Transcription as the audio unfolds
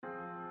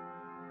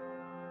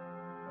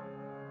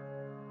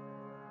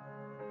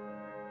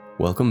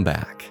Welcome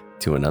back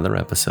to another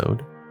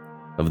episode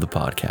of the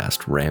podcast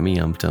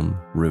Ramyumptum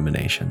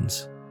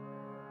Ruminations.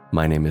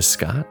 My name is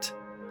Scott,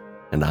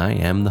 and I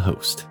am the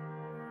host.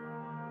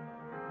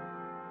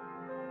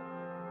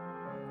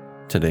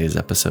 Today's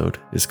episode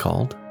is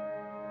called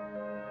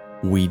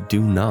We Do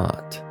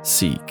Not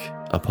Seek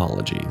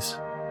Apologies.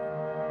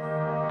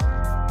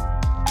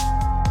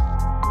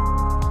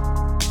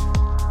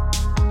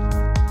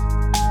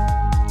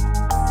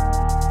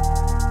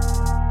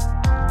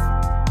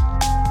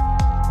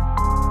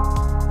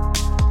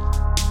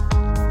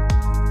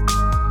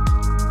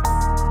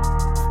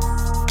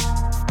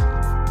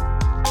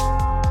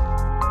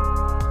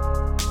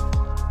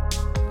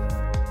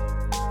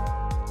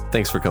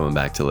 Thanks for coming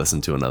back to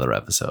listen to another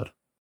episode.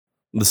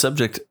 The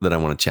subject that I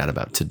want to chat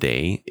about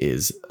today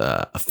is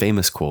a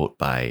famous quote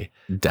by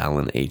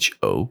Dallin H.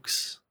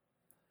 Oaks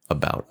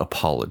about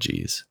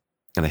apologies.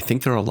 And I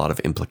think there are a lot of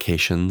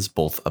implications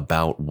both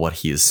about what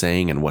he is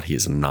saying and what he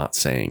is not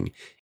saying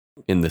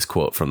in this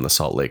quote from the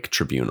Salt Lake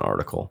Tribune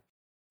article.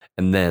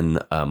 And then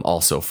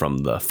also from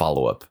the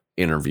follow-up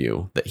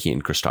interview that he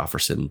and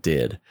Christofferson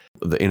did.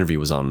 The interview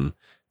was on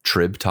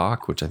Trib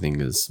Talk, which I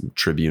think is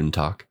Tribune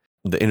Talk.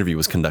 The interview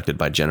was conducted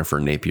by Jennifer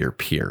Napier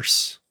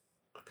Pierce.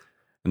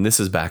 And this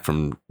is back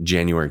from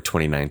January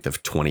 29th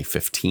of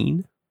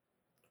 2015.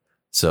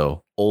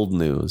 So old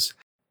news.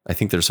 I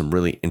think there's some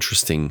really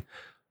interesting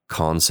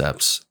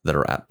concepts that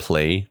are at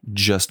play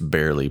just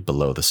barely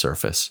below the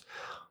surface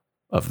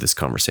of this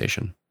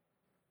conversation.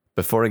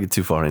 Before I get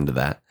too far into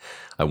that,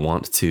 I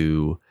want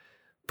to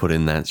put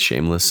in that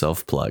shameless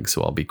self-plug,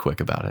 so I'll be quick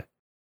about it.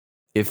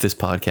 If this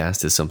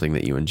podcast is something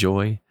that you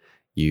enjoy,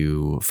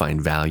 you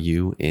find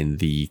value in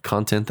the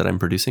content that I'm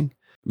producing,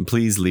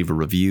 please leave a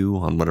review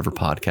on whatever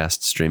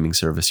podcast streaming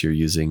service you're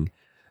using.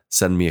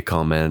 Send me a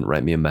comment,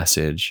 write me a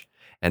message.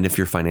 And if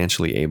you're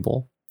financially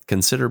able,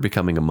 consider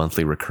becoming a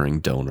monthly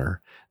recurring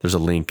donor. There's a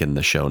link in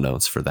the show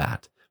notes for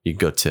that. You can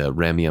go to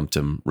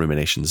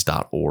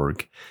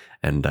ramyumptumruminations.org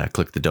and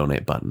click the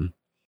donate button.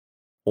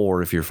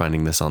 Or if you're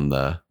finding this on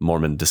the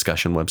Mormon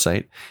discussion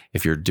website,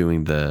 if you're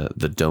doing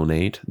the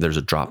donate, there's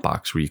a drop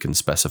box where you can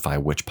specify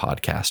which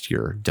podcast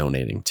you're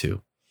donating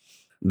to.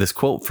 This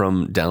quote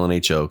from Dallin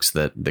H. Oaks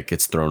that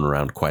gets thrown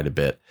around quite a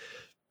bit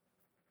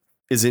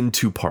is in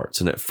two parts.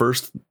 And at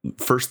first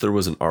there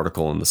was an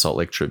article in the Salt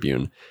Lake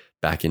Tribune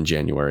back in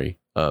January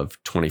of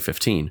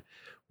 2015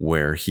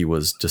 where he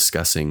was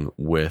discussing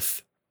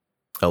with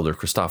Elder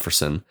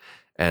Christofferson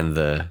and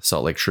the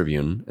Salt Lake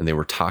Tribune, and they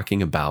were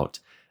talking about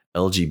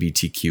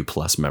LGBTQ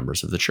plus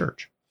members of the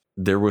church.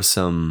 There was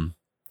some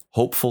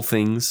hopeful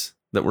things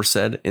that were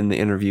said in the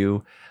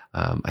interview.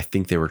 I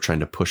think they were trying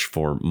to push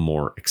for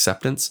more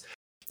acceptance.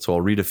 So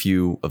I'll read a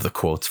few of the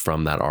quotes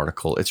from that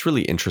article. It's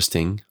really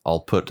interesting. I'll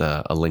put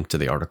a link to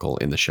the article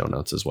in the show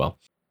notes as well.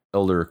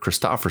 Elder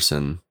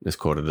Christofferson is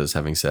quoted as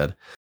having said,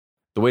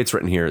 the way it's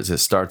written here is it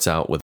starts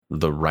out with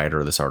the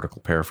writer of this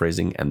article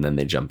paraphrasing, and then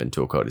they jump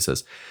into a quote. It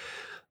says,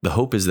 the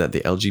hope is that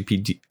the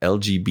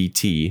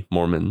LGBT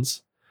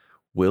Mormons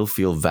will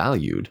feel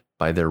valued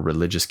by their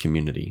religious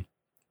community,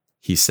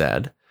 he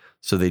said,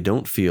 so they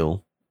don't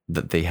feel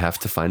that they have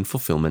to find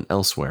fulfillment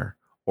elsewhere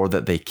or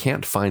that they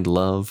can't find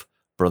love,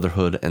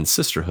 brotherhood, and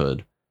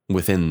sisterhood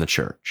within the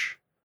church.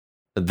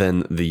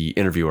 Then the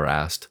interviewer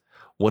asked,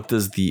 what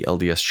does the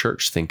LDS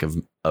church think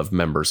of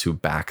members who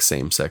back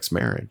same-sex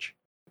marriage?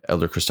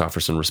 Elder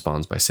Christofferson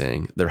responds by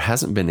saying, there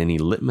hasn't been any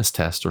litmus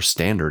test or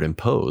standard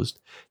imposed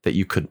that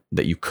you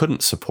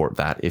couldn't support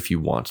that if you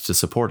want to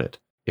support it.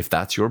 If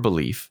that's your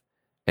belief,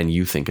 and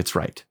you think it's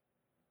right.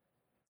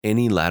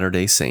 Any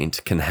Latter-day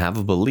Saint can have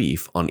a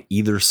belief on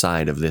either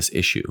side of this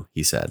issue,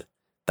 he said.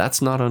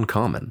 That's not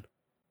uncommon.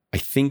 I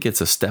think it's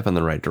a step in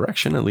the right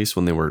direction, at least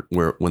when they were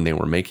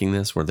making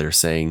this, where they're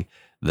saying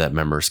that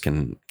members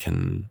can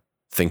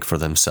think for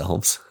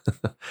themselves.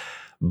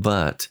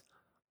 But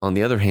on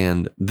the other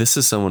hand, this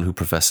is someone who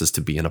professes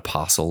to be an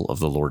apostle of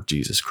the Lord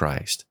Jesus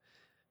Christ.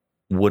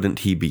 Wouldn't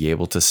he be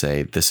able to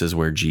say, this is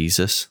where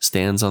Jesus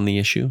stands on the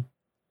issue?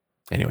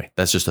 Anyway,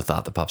 that's just a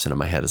thought that pops into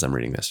my head as I'm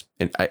reading this.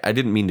 And I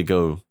didn't mean to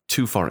go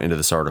too far into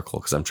this article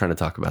because I'm trying to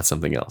talk about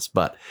something else,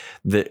 but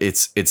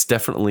it's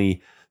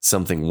definitely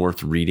something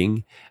worth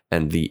reading.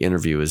 And the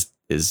interview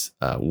is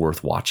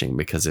worth watching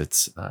because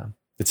it's a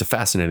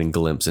fascinating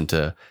glimpse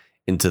into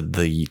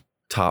the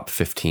top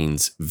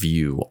 15's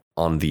view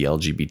on the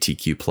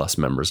LGBTQ plus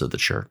members of the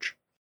church.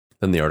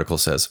 Then the article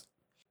says,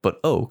 but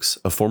Oaks,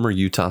 a former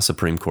Utah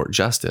Supreme Court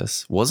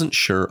justice, wasn't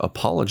sure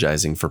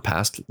apologizing for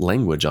past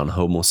language on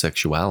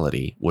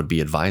homosexuality would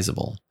be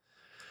advisable.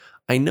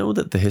 I know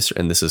that the history,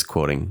 and this is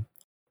quoting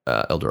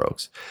Elder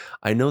Oaks,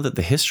 I know that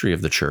the history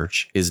of the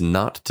church is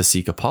not to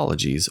seek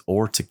apologies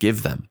or to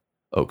give them,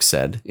 Oaks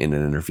said in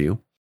an interview.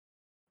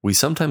 We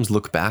sometimes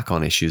look back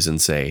on issues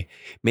and say,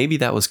 maybe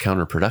that was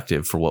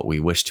counterproductive for what we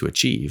wish to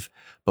achieve,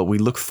 but we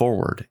look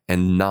forward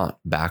and not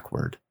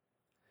backward.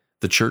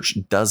 The church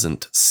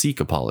doesn't seek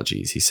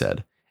apologies, he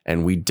said,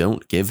 and we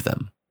don't give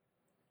them.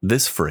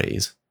 This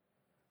phrase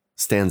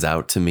stands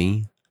out to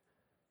me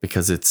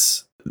because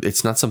it's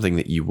not something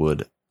that you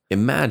would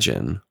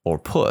imagine or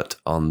put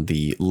on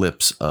the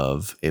lips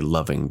of a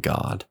loving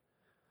God.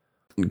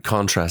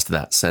 Contrast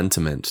that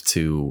sentiment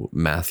to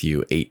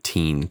Matthew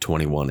 18,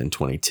 21, and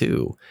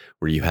 22,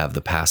 where you have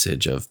the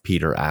passage of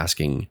Peter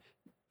asking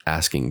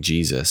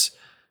Jesus,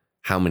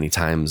 how many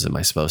times am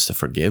I supposed to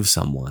forgive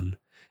someone?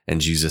 And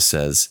Jesus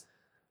says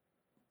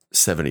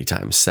 70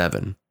 times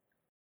 7.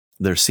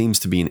 There seems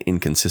to be an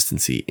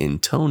inconsistency in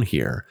tone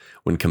here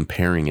when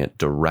comparing it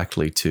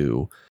directly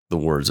to the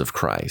words of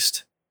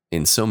Christ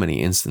in so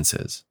many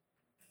instances.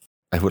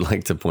 I would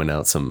like to point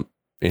out some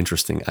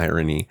interesting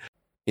irony.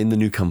 In the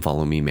new Come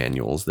Follow Me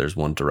manuals, there's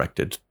one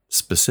directed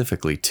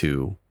specifically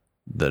to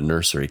the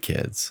nursery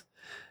kids.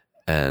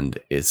 And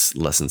it's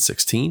lesson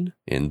 16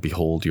 in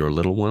Behold Your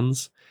Little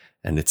Ones.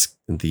 And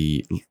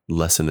the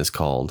lesson is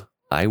called,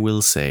 I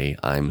Will Say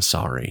I'm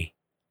Sorry.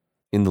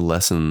 In the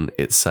lesson,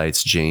 it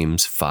cites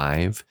James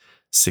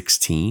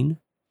 5:16,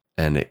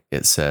 and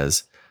it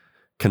says,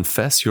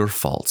 confess your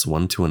faults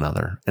one to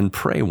another and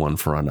pray one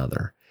for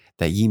another,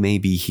 that ye may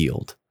be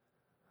healed.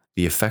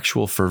 The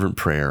effectual fervent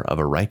prayer of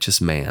a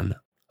righteous man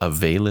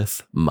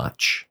availeth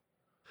much.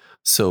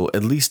 So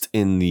at least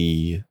in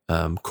the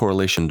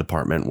correlation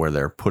department where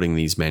they're putting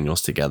these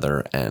manuals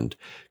together and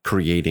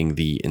creating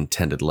the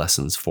intended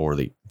lessons for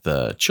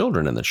the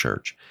children in the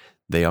church,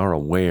 they are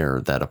aware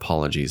that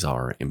apologies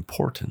are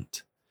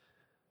important.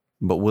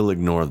 But we'll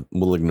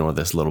ignore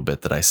this little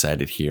bit that I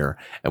cited here,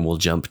 and we'll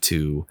jump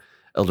to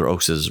Elder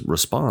Oaks'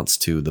 response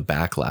to the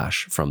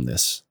backlash from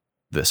this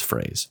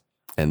phrase.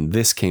 And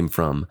this came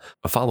from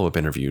a follow-up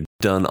interview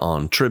done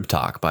on Trib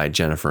Talk by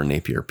Jennifer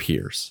Napier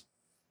Pierce.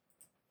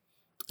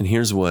 And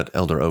here's what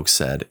Elder Oaks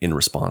said in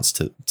response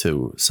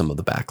to some of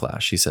the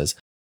backlash. He says,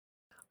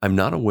 I'm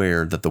not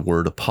aware that the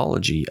word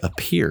apology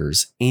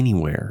appears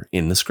anywhere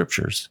in the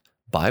scriptures,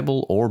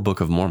 Bible or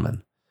Book of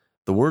Mormon.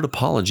 The word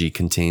apology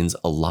contains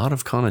a lot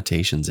of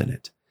connotations in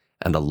it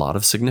and a lot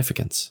of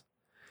significance.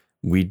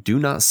 We do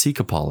not seek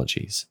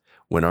apologies.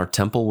 When our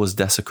temple was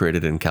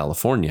desecrated in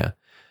California,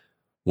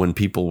 when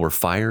people were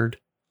fired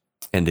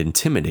and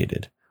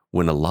intimidated,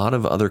 when a lot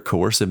of other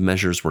coercive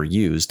measures were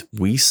used,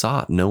 we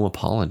sought no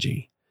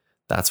apology.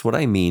 That's what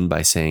I mean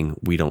by saying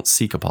we don't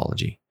seek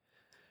apology.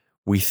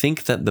 We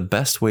think that the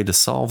best way to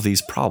solve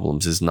these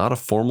problems is not a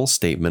formal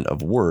statement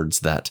of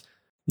words that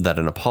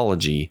an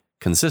apology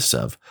consists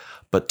of,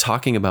 but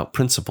talking about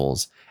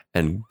principles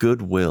and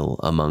goodwill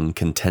among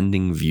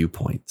contending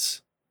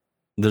viewpoints.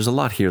 There's a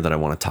lot here that I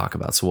want to talk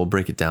about, so we'll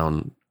break it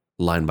down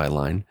line by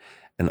line.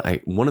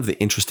 And one of the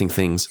interesting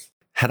things,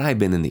 had I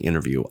been in the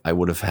interview, I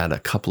would have had a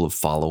couple of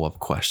follow-up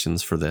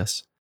questions for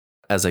this.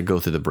 As I go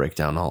through the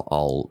breakdown,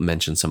 I'll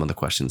mention some of the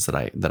questions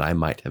that I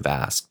might have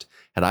asked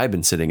had I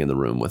been sitting in the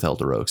room with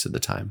Elder Oaks at the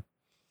time.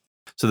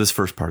 So this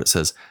first part, it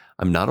says,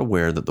 I'm not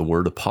aware that the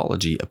word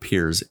apology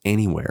appears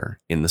anywhere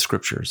in the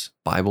scriptures,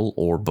 Bible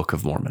or Book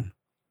of Mormon.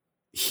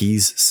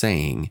 He's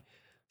saying,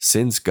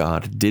 since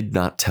God did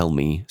not tell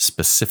me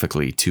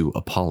specifically to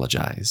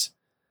apologize,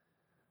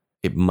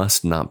 it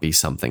must not be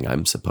something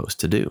I'm supposed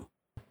to do.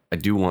 I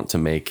do want to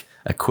make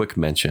a quick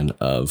mention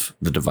of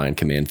the divine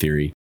command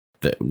theory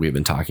that we've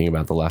been talking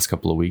about the last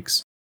couple of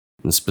weeks,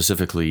 and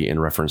specifically in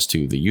reference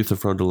to the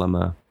Euthyphro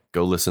dilemma.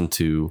 Go listen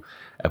to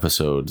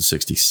episode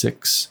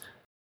 66.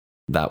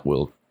 That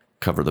will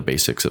cover the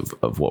basics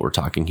of what we're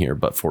talking here.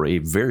 But for a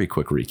very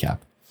quick recap,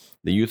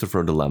 the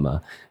Euthyphro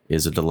dilemma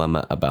is a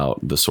dilemma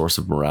about the source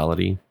of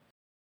morality,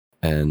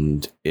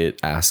 and it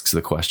asks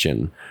the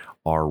question,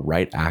 are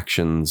right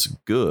actions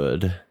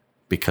good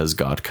because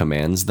God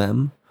commands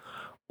them,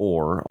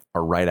 or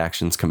are right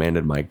actions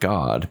commanded by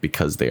God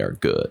because they are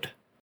good?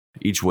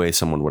 Each way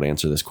someone would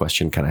answer this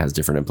question kind of has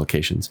different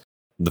implications.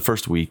 The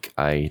first week,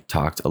 I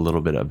talked a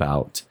little bit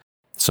about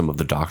some of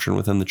the doctrine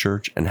within the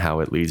church and how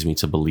it leads me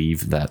to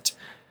believe that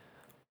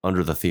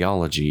under the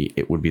theology,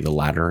 it would be the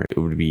latter. It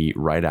would be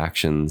right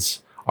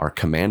actions are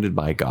commanded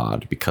by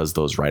God because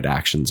those right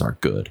actions are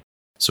good.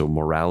 So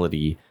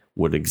morality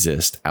would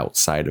exist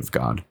outside of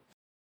God.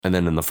 And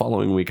then in the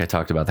following week, I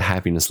talked about the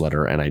happiness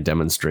letter, and I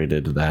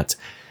demonstrated that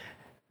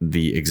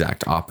the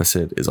exact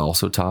opposite is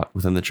also taught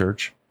within the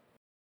church.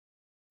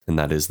 And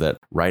that is that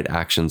right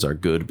actions are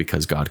good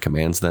because God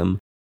commands them.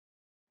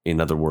 In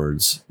other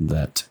words,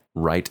 that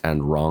right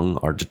and wrong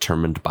are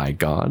determined by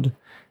God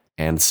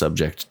and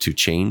subject to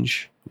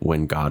change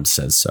when God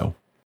says so.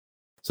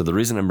 So the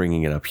reason I'm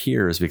bringing it up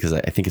here is because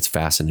I think it's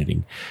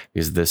fascinating,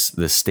 because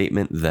this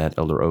statement that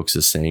Elder Oaks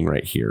is saying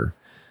right here,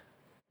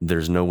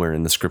 there's nowhere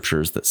in the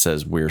scriptures that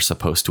says we're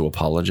supposed to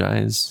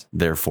apologize.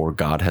 Therefore,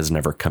 God has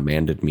never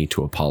commanded me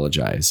to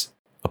apologize.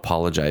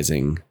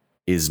 Apologizing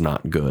is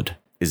not good.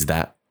 Is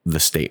that the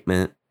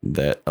statement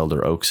that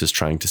Elder Oaks is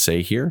trying to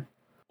say here?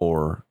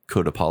 Or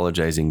could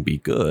apologizing be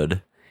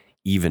good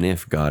even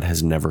if God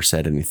has never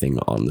said anything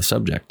on the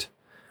subject?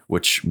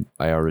 Which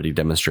I already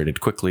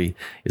demonstrated quickly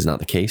is not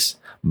the case,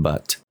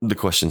 but the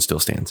question still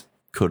stands.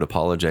 Could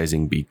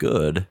apologizing be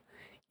good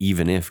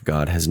even if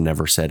God has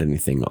never said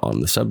anything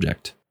on the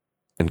subject?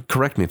 And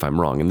correct me if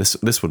I'm wrong, and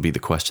this would be the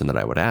question that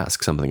I would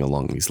ask, something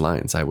along these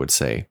lines. I would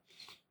say,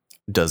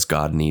 does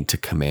God need to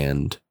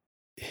command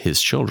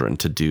his children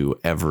to do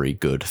every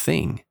good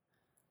thing.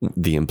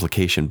 The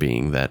implication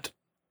being that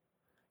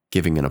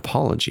giving an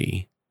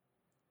apology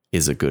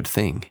is a good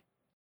thing.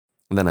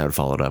 And then I would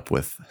follow it up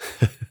with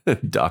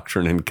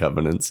Doctrine and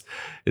Covenants.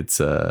 It's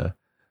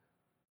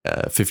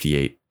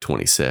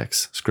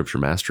 58:26, Scripture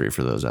Mastery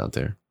for those out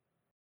there.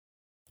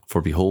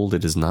 For behold,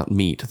 it is not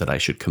meet that I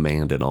should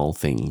command in all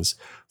things,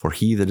 for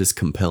he that is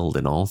compelled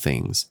in all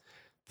things,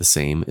 the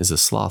same is a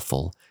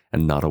slothful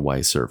and not a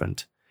wise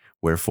servant.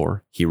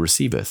 Wherefore he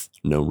receiveth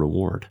no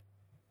reward.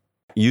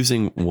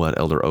 Using what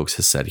Elder Oaks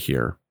has said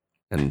here,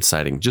 and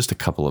citing just a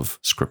couple of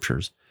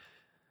scriptures,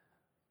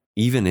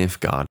 even if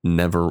God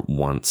never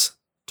once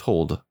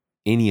told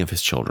any of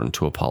his children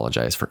to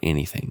apologize for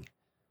anything,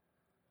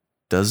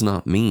 does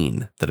not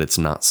mean that it's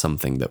not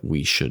something that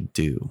we should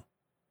do.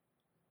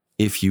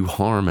 If you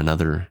harm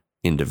another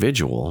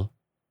individual,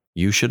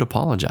 you should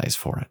apologize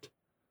for it.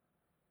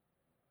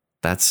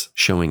 That's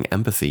showing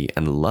empathy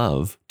and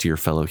love to your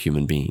fellow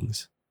human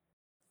beings.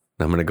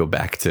 I'm going to go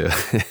back to,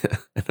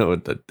 I know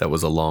that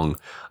was a long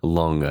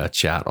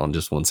chat on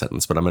just one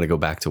sentence, but I'm going to go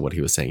back to what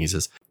he was saying. He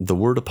says, the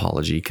word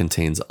apology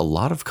contains a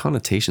lot of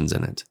connotations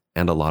in it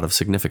and a lot of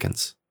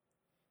significance.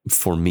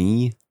 For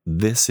me,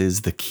 this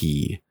is the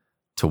key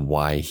to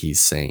why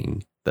he's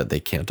saying that they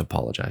can't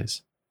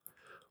apologize.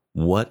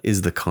 What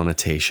is the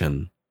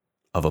connotation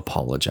of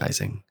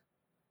apologizing?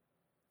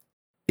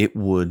 It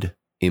would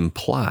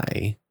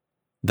imply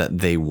that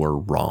they were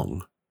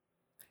wrong.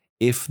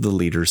 If the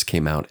leaders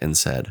came out and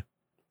said,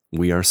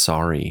 we are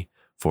sorry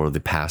for the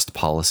past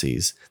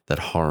policies that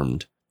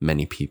harmed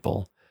many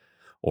people,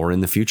 or in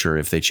the future,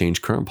 if they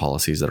change current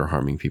policies that are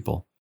harming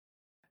people,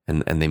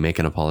 and they make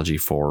an apology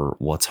for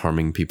what's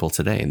harming people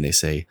today, and they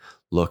say,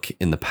 look,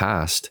 in the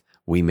past,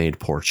 we made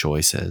poor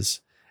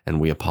choices and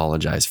we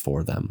apologize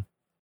for them.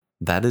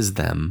 That is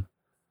them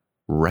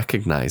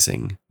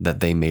recognizing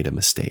that they made a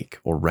mistake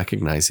or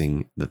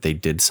recognizing that they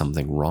did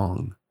something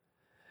wrong.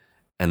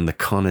 And the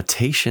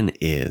connotation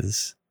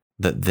is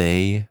that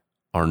they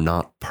are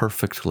not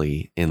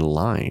perfectly in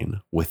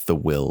line with the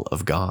will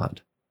of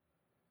God.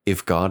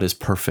 If God is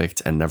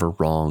perfect and never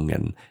wrong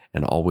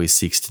and always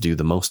seeks to do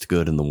the most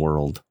good in the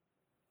world,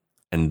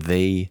 and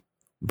they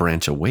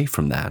branch away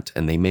from that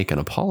and they make an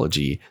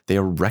apology, they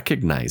are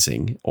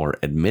recognizing or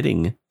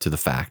admitting to the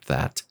fact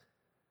that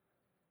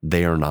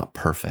they are not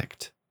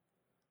perfect.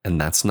 And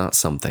that's not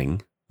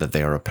something that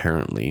they are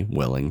apparently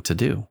willing to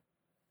do.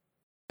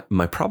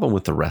 My problem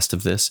with the rest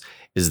of this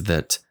is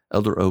that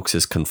Elder Oaks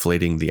is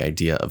conflating the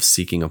idea of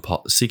seeking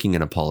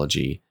an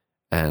apology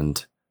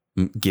and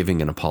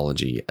giving an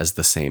apology as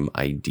the same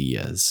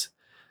ideas.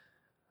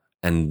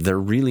 And they're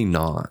really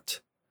not.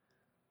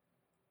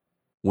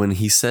 When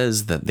he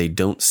says that they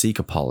don't seek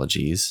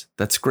apologies,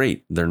 that's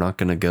great. They're not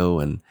going to go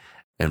and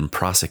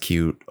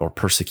prosecute or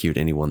persecute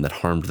anyone that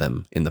harmed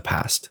them in the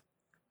past.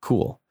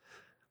 Cool.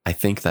 I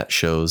think that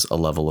shows a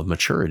level of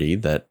maturity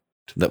that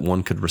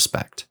one could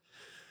respect.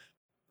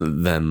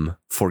 Them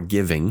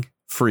forgiving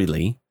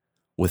freely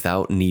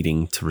without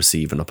needing to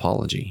receive an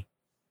apology.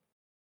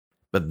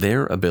 But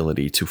their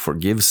ability to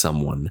forgive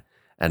someone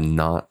and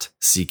not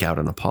seek out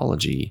an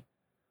apology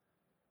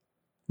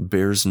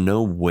bears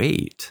no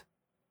weight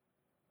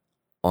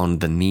on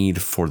the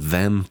need for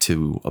them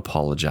to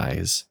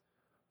apologize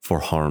for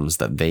harms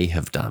that they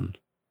have done.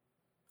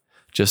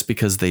 Just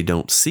because they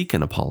don't seek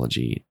an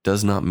apology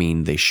does not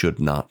mean they should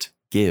not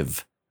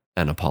give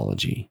an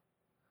apology.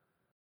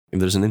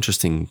 There's an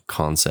interesting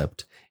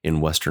concept in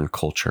Western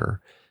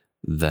culture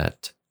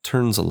that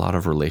turns a lot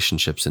of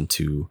relationships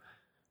into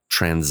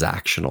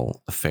transactional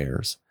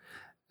affairs.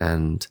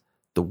 And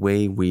the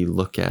way we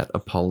look at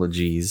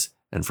apologies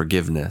and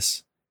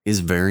forgiveness is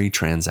very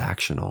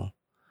transactional.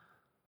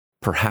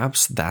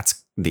 Perhaps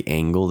that's the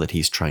angle that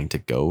he's trying to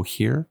go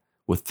here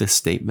with this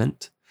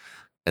statement.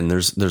 And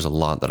there's a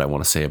lot that I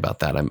want to say about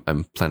that.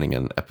 I'm planning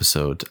an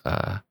episode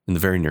in the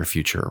very near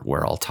future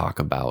where I'll talk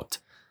about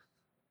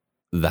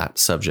that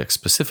subject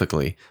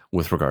specifically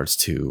with regards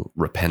to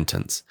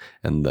repentance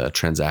and the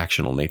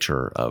transactional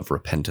nature of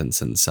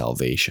repentance and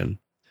salvation.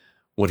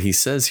 What he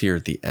says here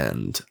at the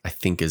end, I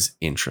think, is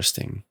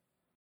interesting.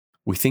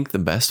 We think the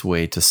best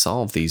way to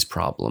solve these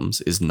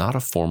problems is not a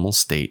formal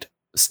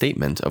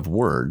statement of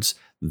words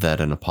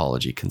that an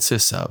apology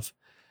consists of,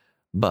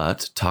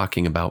 but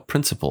talking about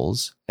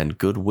principles and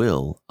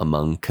goodwill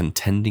among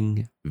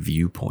contending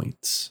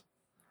viewpoints.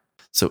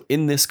 So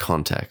in this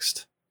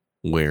context,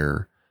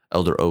 where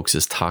Elder Oaks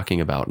is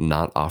talking about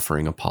not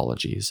offering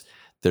apologies,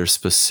 they're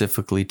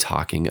specifically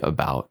talking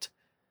about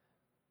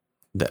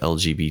the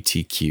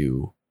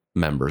LGBTQ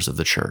members of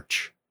the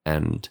church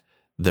and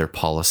their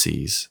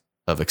policies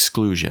of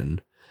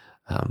exclusion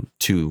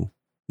to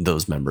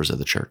those members of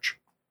the church.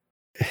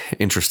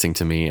 Interesting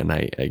to me, and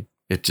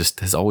it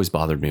just has always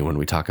bothered me when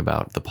we talk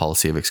about the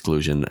policy of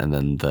exclusion and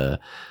then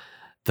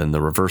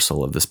the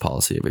reversal of this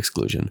policy of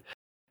exclusion.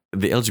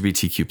 The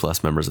LGBTQ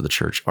plus members of the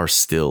church are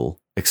still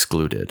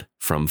excluded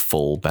from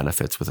full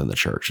benefits within the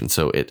church. And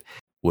so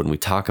when we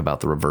talk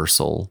about the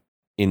reversal,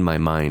 in my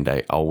mind,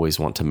 I always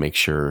want to make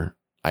sure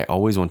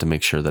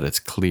that it's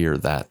clear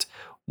that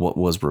What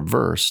was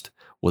reversed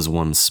was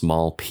one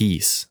small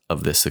piece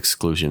of these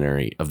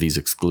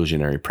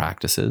exclusionary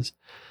practices,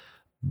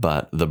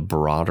 but the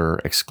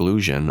broader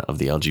exclusion of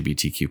the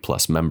LGBTQ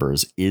plus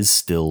members is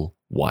still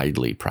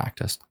widely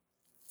practiced.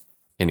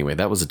 Anyway,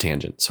 that was a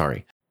tangent.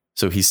 Sorry.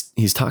 So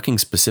he's talking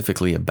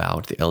specifically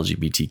about the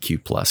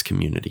LGBTQ plus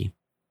community.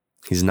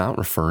 He's not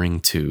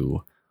referring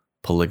to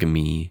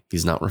polygamy.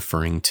 He's not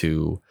referring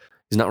to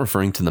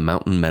the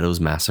Mountain Meadows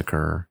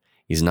massacre.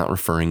 He's not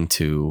referring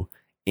to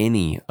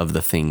any of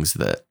the things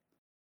that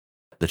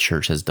the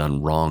church has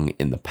done wrong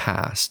in the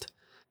past.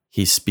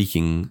 He's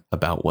speaking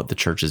about what the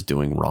church is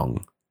doing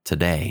wrong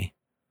today.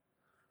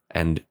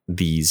 And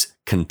these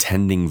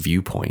contending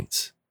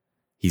viewpoints,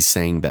 he's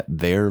saying that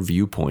their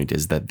viewpoint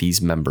is that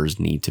these members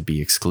need to be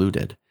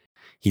excluded.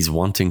 He's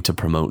wanting to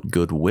promote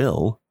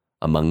goodwill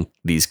among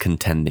these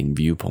contending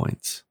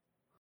viewpoints.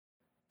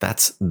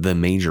 That's the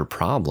major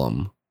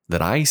problem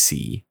that I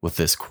see with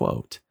this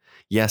quote.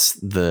 Yes,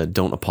 the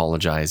don't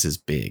apologize is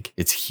big.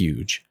 It's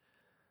huge.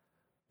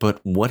 But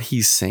what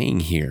he's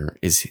saying here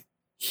is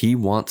he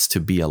wants to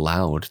be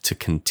allowed to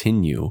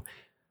continue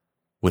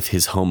with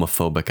his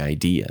homophobic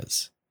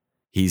ideas.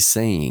 He's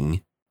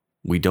saying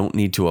we don't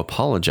need to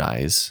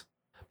apologize,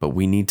 but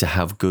we need to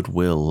have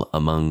goodwill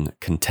among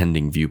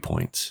contending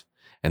viewpoints.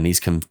 And these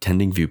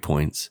contending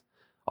viewpoints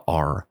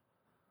are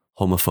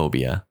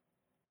homophobia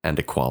and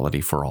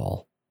equality for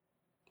all.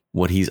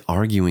 What he's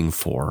arguing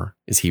for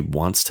is he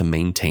wants to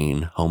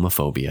maintain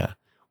homophobia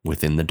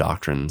within the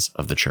doctrines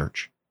of the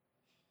church.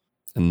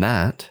 And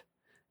that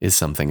is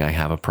something I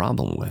have a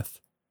problem with.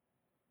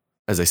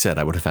 As I said,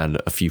 I would have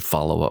had a few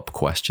follow-up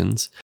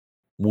questions.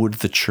 Would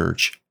the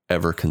church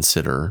ever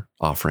consider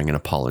offering an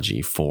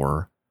apology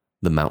for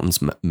the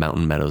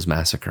Mountain Meadows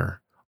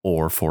massacre,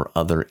 or for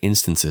other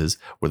instances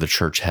where the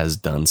church has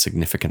done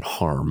significant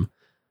harm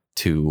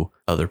to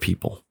other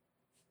people?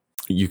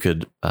 You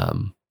could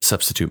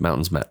substitute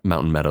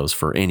Mountain Meadows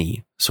for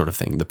any sort of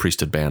thing, the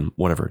priesthood ban,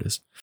 whatever it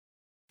is.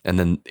 And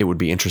then it would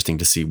be interesting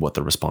to see what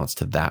the response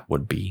to that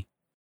would be,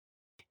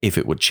 if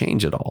it would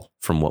change at all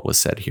from what was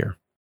said here.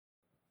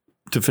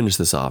 To finish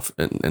this off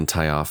and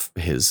tie off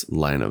his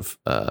line of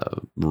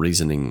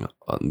reasoning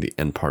on the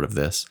end part of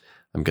this,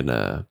 I'm going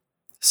to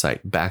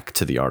cite back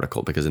to the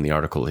article, because in the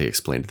article he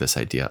explained this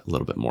idea a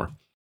little bit more.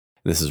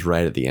 And this is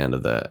right at the end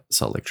of the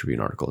Salt Lake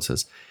Tribune article. It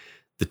says,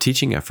 "The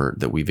teaching effort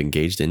that we've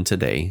engaged in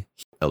today,"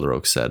 Elder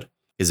Oaks said,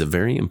 "is a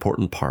very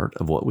important part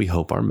of what we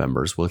hope our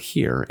members will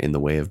hear in the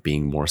way of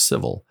being more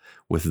civil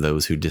with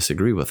those who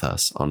disagree with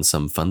us on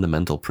some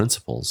fundamental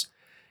principles,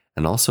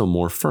 and also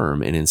more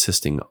firm in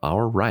insisting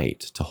our right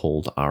to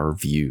hold our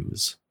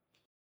views."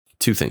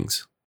 Two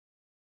things.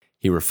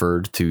 He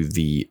referred to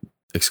the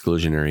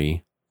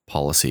exclusionary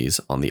policies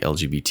on the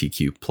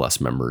LGBTQ plus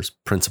members'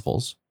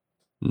 principles,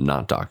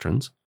 not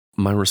doctrines.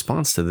 My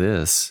response to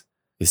this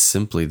is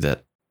simply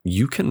that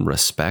you can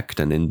respect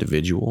an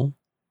individual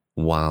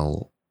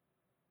while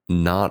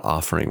not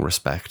offering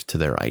respect to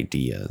their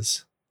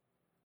ideas.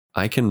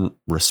 I can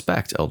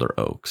respect Elder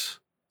Oaks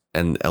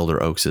and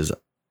Elder Oaks'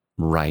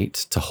 right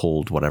to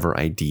hold whatever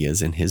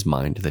ideas in his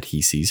mind that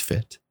he sees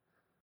fit,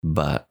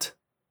 but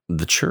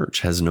the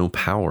church has no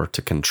power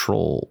to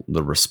control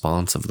the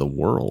response of the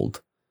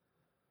world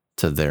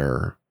to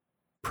their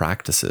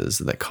practices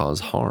that cause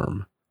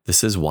harm.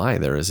 This is why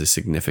there is a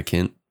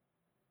significant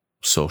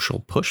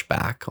social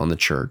pushback on the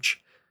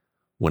church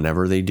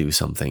whenever they do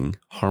something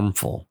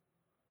harmful.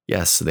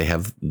 Yes,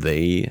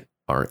 they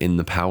are in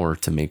the power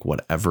to make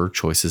whatever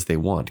choices they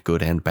want,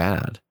 good and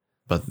bad,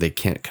 but they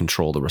can't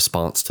control the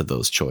response to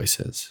those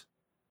choices.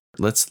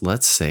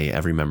 Let's say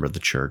every member of the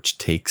church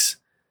takes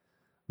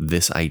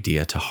this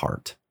idea to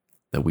heart,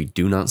 that we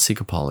do not seek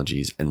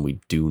apologies and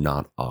we do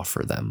not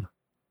offer them.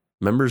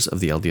 Members of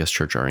the LDS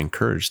Church are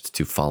encouraged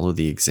to follow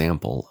the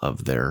example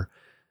of their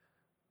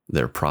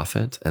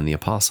prophet and the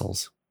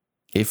apostles.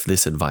 If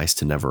this advice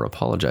to never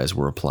apologize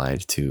were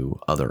applied to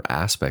other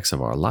aspects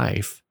of our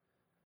life,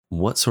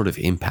 what sort of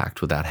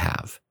impact would that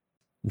have?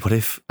 What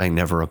if I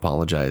never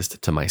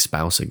apologized to my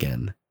spouse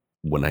again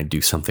when I do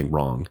something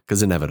wrong?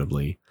 Because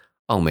inevitably,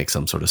 I'll make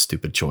some sort of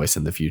stupid choice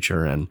in the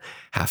future and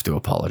have to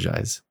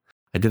apologize.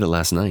 I did it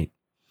last night.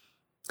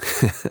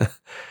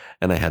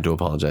 And I had to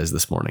apologize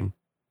this morning.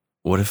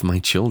 What if my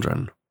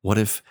children? What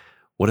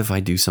if I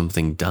do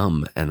something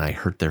dumb and I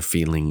hurt their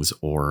feelings,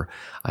 or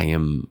I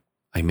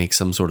make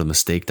some sort of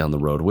mistake down the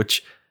road,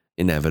 which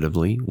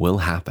inevitably will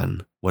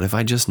happen? What if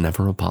I just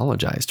never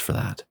apologized for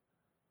that?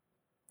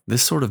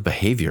 This sort of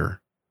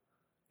behavior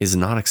is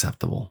not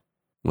acceptable.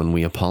 When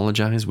we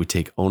apologize, we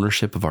take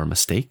ownership of our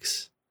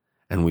mistakes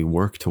and we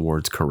work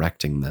towards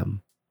correcting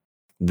them.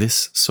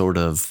 This sort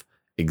of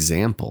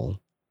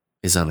example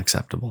is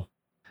unacceptable.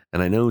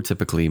 And I know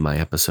typically my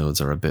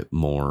episodes are a bit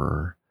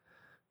more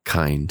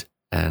kind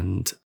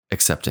and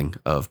accepting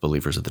of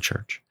believers of the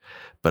church,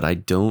 but I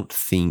don't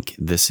think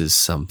this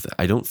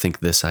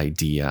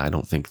idea, I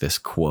don't think this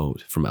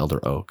quote from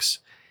Elder Oaks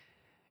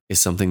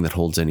is something that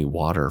holds any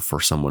water for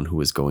someone who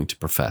is going to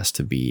profess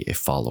to be a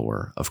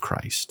follower of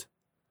Christ,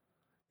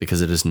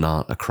 because it is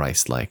not a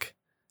Christ-like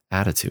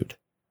attitude.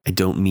 I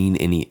don't mean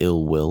any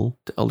ill will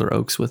to Elder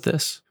Oaks with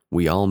this.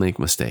 We all make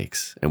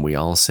mistakes, and we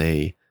all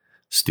say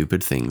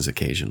stupid things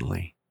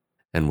occasionally,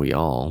 and we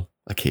all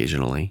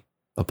occasionally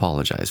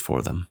apologize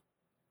for them.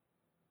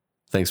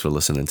 Thanks for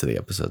listening to the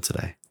episode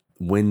today.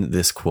 When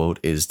this quote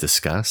is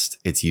discussed,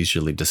 it's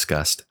usually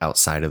discussed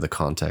outside of the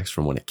context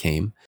from when it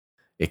came.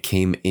 It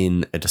came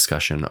in a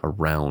discussion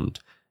around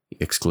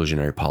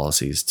exclusionary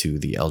policies to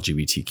the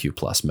LGBTQ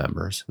plus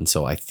members. And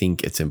so I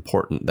think it's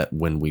important that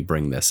when we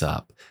bring this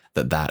up,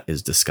 that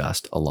is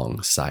discussed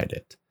alongside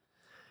it.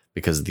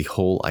 Because the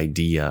whole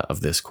idea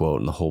of this quote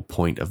and the whole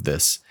point of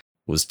this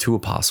was two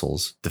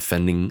apostles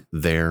defending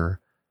their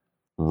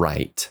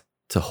right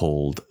to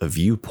hold a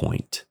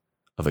viewpoint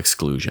of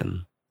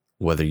exclusion.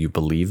 Whether you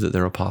believe that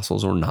they're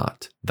apostles or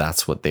not,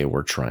 that's what they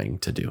were trying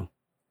to do.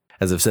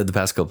 As I've said the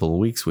past couple of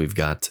weeks,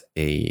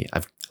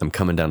 I'm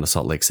coming down to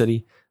Salt Lake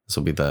City. This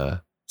will be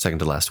the second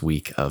to last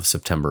week of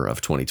September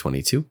of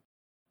 2022.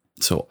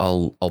 So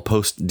I'll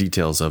post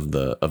details of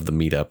the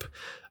meetup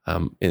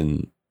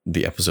in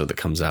the episode that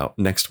comes out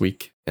next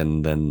week,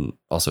 and then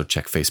also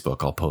check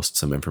Facebook. I'll post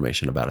some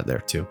information about it there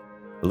too.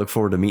 I look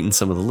forward to meeting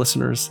some of the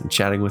listeners and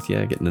chatting with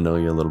you, getting to know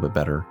you a little bit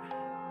better.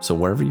 So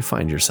wherever you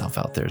find yourself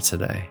out there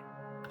today,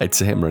 I'd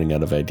say I'm running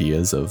out of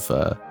ideas of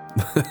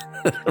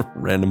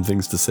random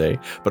things to say,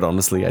 but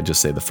honestly, I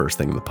just say the first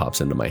thing that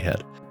pops into my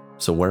head.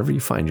 So wherever you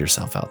find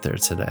yourself out there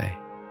today,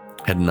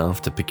 heading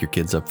off to pick your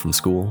kids up from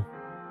school,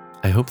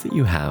 I hope that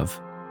you have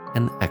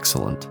an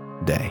excellent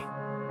day.